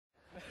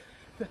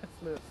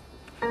That's Lewis.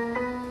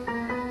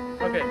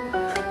 Okay,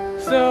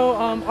 so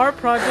our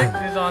project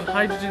is on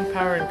hydrogen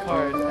power in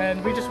cars,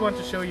 and we just want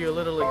to show you a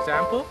little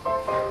example.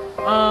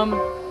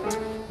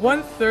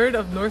 1/3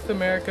 of North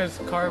America's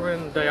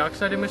carbon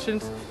dioxide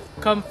emissions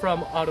come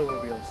from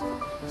automobiles.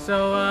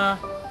 So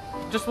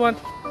just want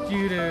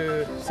you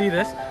to see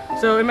this.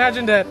 So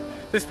imagine that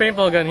this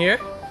paintball gun here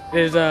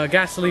is a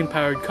gasoline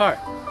powered car,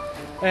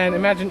 and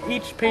imagine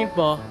each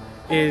paintball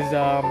is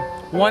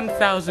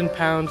 1,000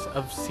 pounds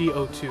of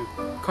CO2,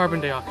 carbon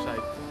dioxide.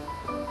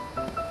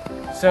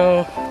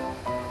 So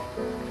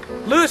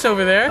Lewis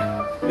over there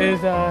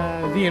is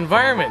the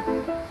environment.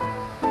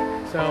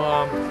 So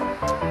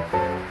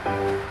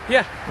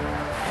yeah.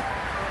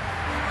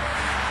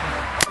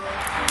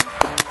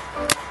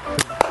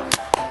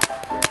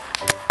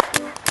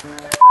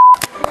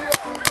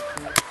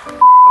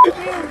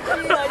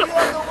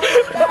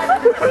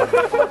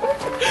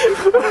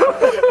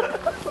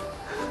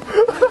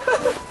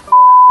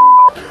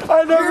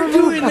 You're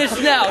doing this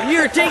now.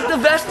 Here, take the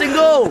vest and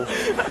go.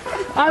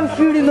 I'm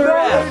shooting the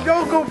rest.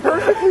 Don't go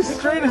perfectly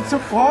straight. It's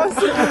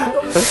impossible.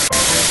 Make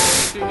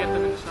sure you get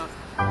them in the shot.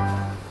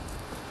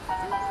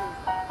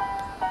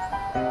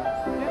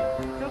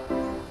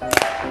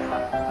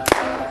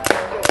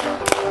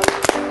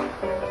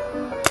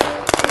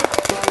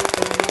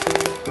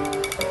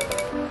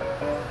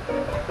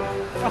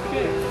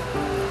 Okay.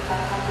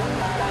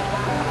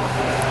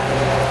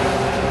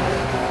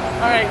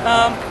 Alright,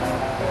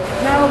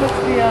 now let's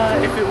see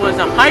if it was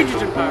a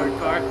hydrogen powered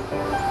car,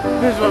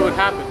 this is what would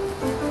happen.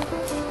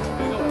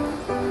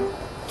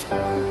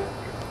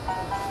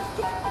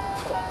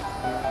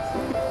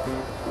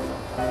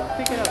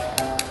 Pick it up.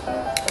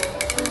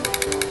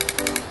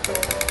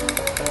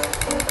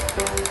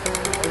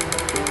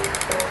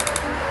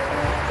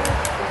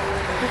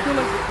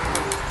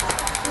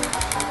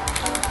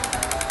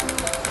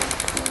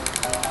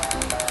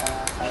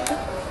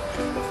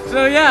 So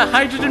yeah,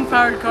 hydrogen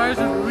powered cars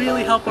would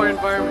really help our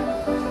environment.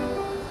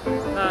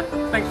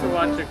 Thanks for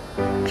watching.